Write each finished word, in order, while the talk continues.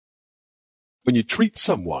When you treat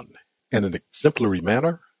someone in an exemplary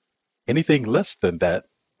manner, anything less than that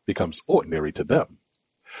becomes ordinary to them.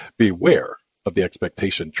 Beware of the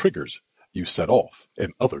expectation triggers you set off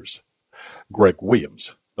in others. Greg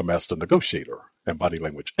Williams, the master negotiator and body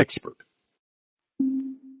language expert.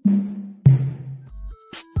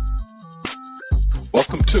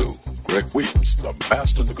 Welcome to Greg Williams, the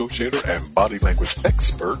master negotiator and body language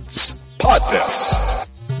experts podcast.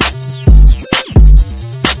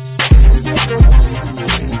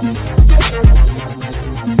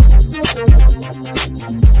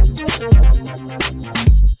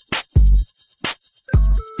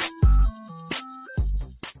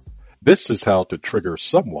 This is how to trigger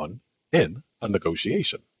someone in a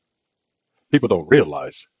negotiation. People don't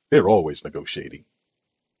realize they're always negotiating.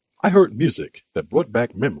 I heard music that brought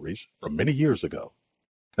back memories from many years ago.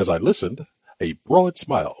 As I listened, a broad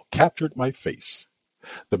smile captured my face.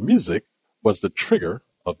 The music was the trigger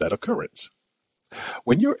of that occurrence.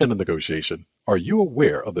 When you're in a negotiation, are you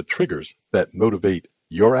aware of the triggers that motivate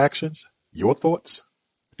your actions, your thoughts?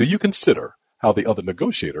 Do you consider how the other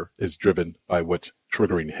negotiator is driven by what's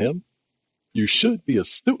triggering him? You should be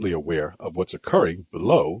astutely aware of what's occurring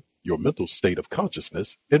below your mental state of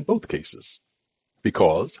consciousness in both cases,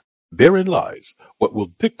 because therein lies what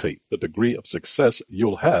will dictate the degree of success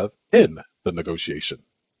you'll have in the negotiation.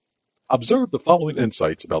 Observe the following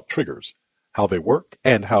insights about triggers, how they work,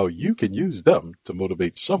 and how you can use them to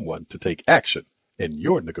motivate someone to take action in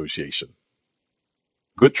your negotiation.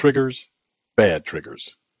 Good triggers, bad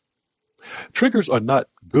triggers. Triggers are not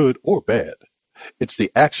good or bad. It's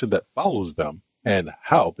the action that follows them and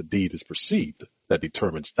how the deed is perceived that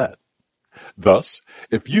determines that. Thus,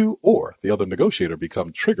 if you or the other negotiator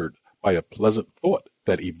become triggered by a pleasant thought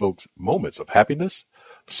that evokes moments of happiness,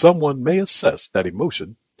 someone may assess that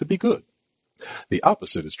emotion to be good. The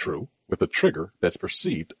opposite is true with a trigger that's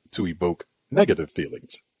perceived to evoke negative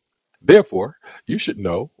feelings. Therefore, you should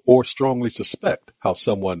know or strongly suspect how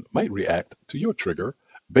someone might react to your trigger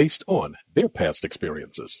based on their past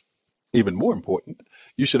experiences. Even more important,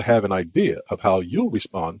 you should have an idea of how you'll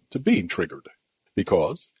respond to being triggered,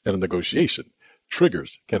 because in a negotiation,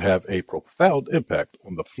 triggers can have a profound impact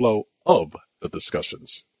on the flow of the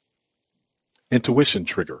discussions. Intuition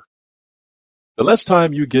trigger. The less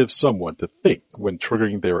time you give someone to think when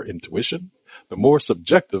triggering their intuition, the more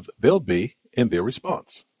subjective they'll be in their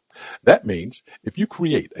response. That means if you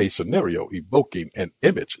create a scenario evoking an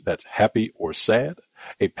image that's happy or sad,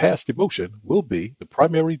 a past emotion will be the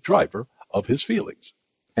primary driver of his feelings.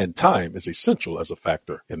 And time is essential as a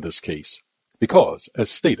factor in this case. Because, as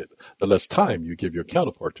stated, the less time you give your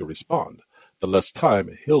counterpart to respond, the less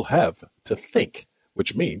time he'll have to think,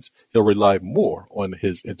 which means he'll rely more on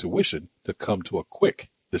his intuition to come to a quick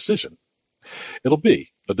decision. It'll be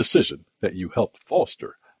a decision that you helped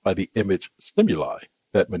foster by the image stimuli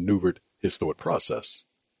that maneuvered his thought process.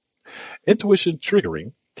 Intuition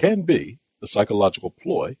triggering can be the psychological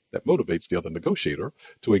ploy that motivates the other negotiator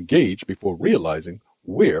to engage before realizing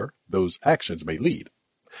where those actions may lead.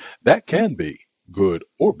 That can be good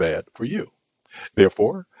or bad for you.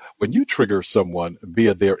 Therefore, when you trigger someone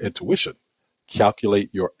via their intuition, calculate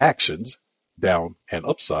your actions, down and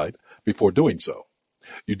upside, before doing so.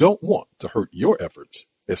 You don't want to hurt your efforts,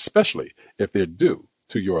 especially if they're due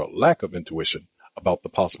to your lack of intuition about the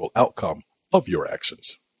possible outcome of your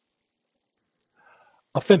actions.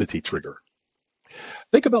 Affinity trigger.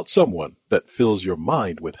 Think about someone that fills your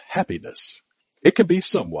mind with happiness. It can be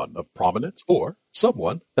someone of prominence or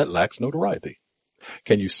someone that lacks notoriety.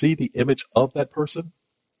 Can you see the image of that person?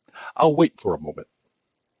 I'll wait for a moment.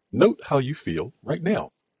 Note how you feel right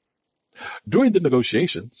now. During the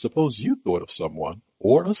negotiation, suppose you thought of someone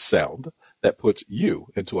or a sound that puts you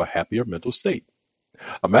into a happier mental state.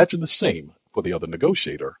 Imagine the same for the other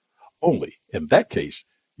negotiator, only in that case,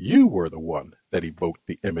 you were the one that evoked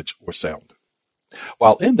the image or sound.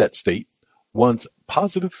 While in that state, one's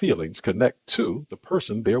positive feelings connect to the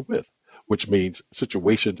person they're with, which means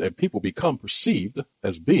situations and people become perceived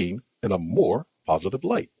as being in a more positive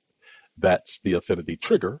light. That's the affinity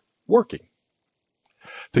trigger working.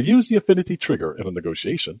 To use the affinity trigger in a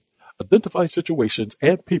negotiation, identify situations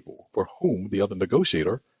and people for whom the other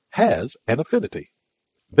negotiator has an affinity.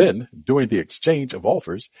 Then, during the exchange of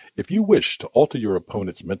offers, if you wish to alter your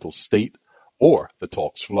opponent's mental state or the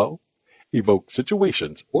talk's flow, evoke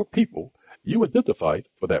situations or people you identified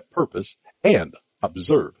for that purpose and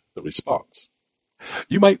observe the response.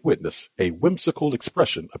 You might witness a whimsical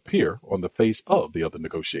expression appear on the face of the other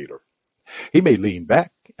negotiator. He may lean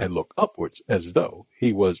back and look upwards as though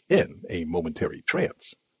he was in a momentary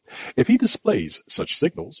trance. If he displays such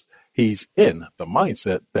signals, he's in the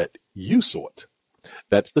mindset that you sought.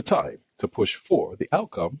 That's the time to push for the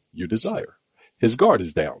outcome you desire. His guard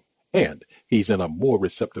is down, and he's in a more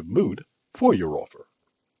receptive mood for your offer.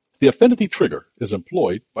 The affinity trigger is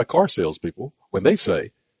employed by car salespeople when they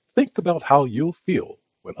say, think about how you'll feel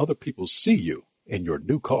when other people see you in your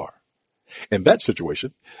new car. In that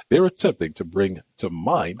situation, they're attempting to bring to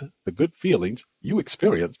mind the good feelings you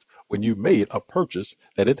experienced when you made a purchase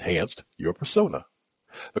that enhanced your persona.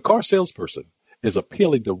 The car salesperson is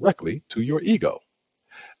appealing directly to your ego.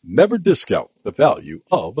 Never discount the value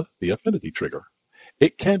of the affinity trigger.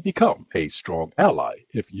 It can become a strong ally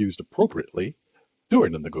if used appropriately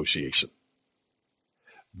during a negotiation.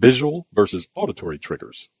 Visual versus auditory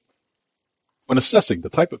triggers. When assessing the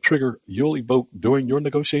type of trigger you'll evoke during your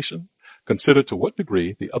negotiation, consider to what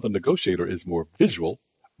degree the other negotiator is more visual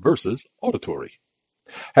versus auditory.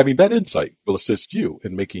 Having that insight will assist you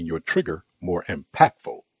in making your trigger more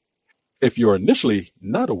impactful. If you're initially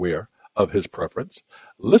not aware of his preference,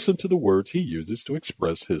 listen to the words he uses to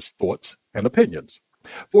express his thoughts and opinions.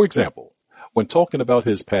 For example, when talking about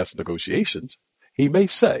his past negotiations, he may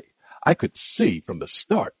say, I could see from the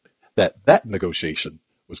start that negotiation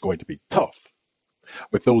was going to be tough.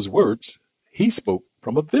 With those words, he spoke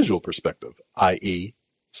from a visual perspective, i.e.,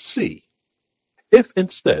 see. If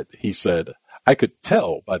instead he said, I could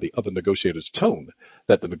tell by the other negotiator's tone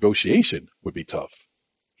that the negotiation would be tough,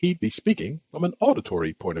 he'd be speaking from an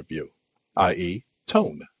auditory point of view, i.e.,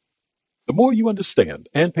 tone. The more you understand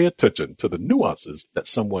and pay attention to the nuances that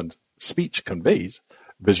someone's speech conveys,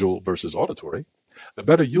 visual versus auditory, the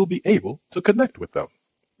better you'll be able to connect with them.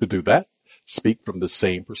 To do that, speak from the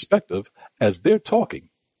same perspective as they're talking.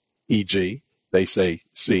 E.g., they say,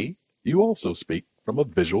 see, you also speak from a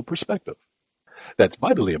visual perspective. That's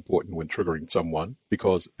vitally important when triggering someone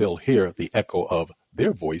because they'll hear the echo of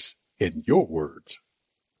their voice in your words.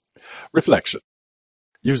 Reflection.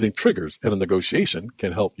 Using triggers in a negotiation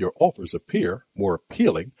can help your offers appear more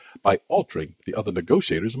appealing by altering the other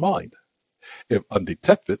negotiator's mind. If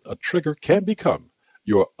undetected, a trigger can become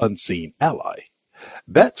your unseen ally.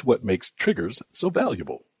 That's what makes triggers so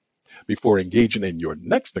valuable. Before engaging in your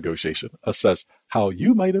next negotiation, assess how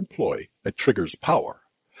you might employ a trigger's power.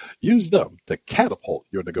 Use them to catapult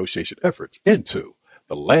your negotiation efforts into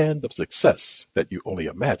the land of success that you only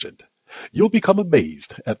imagined. You'll become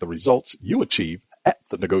amazed at the results you achieve at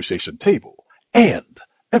the negotiation table, and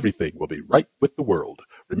everything will be right with the world.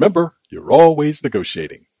 Remember, you're always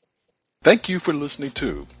negotiating. Thank you for listening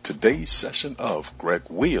to today's session of Greg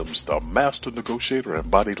Williams, the Master Negotiator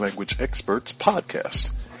and Body Language Experts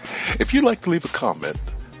podcast. If you'd like to leave a comment,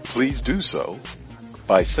 please do so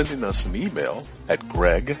by sending us an email at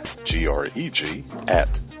Greg, G-R-E-G,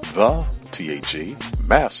 at the, T-H-E,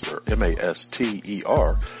 Master,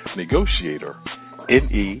 M-A-S-T-E-R, Negotiator,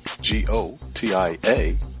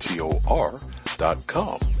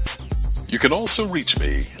 Negotiator.com. You can also reach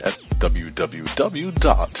me at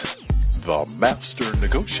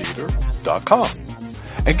www.themasternegotiator.com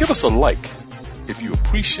and give us a like if you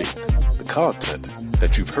appreciate the content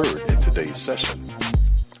that you've heard in today's session.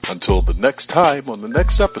 Until the next time on the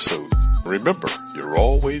next episode, remember, you're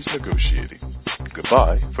always negotiating.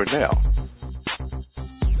 Goodbye for now.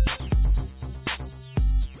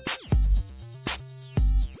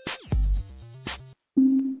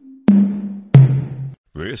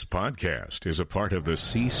 This podcast is a part of the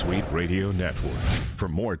C-Suite Radio Network. For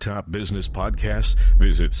more top business podcasts,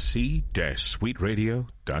 visit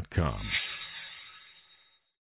c-suiteradio.com.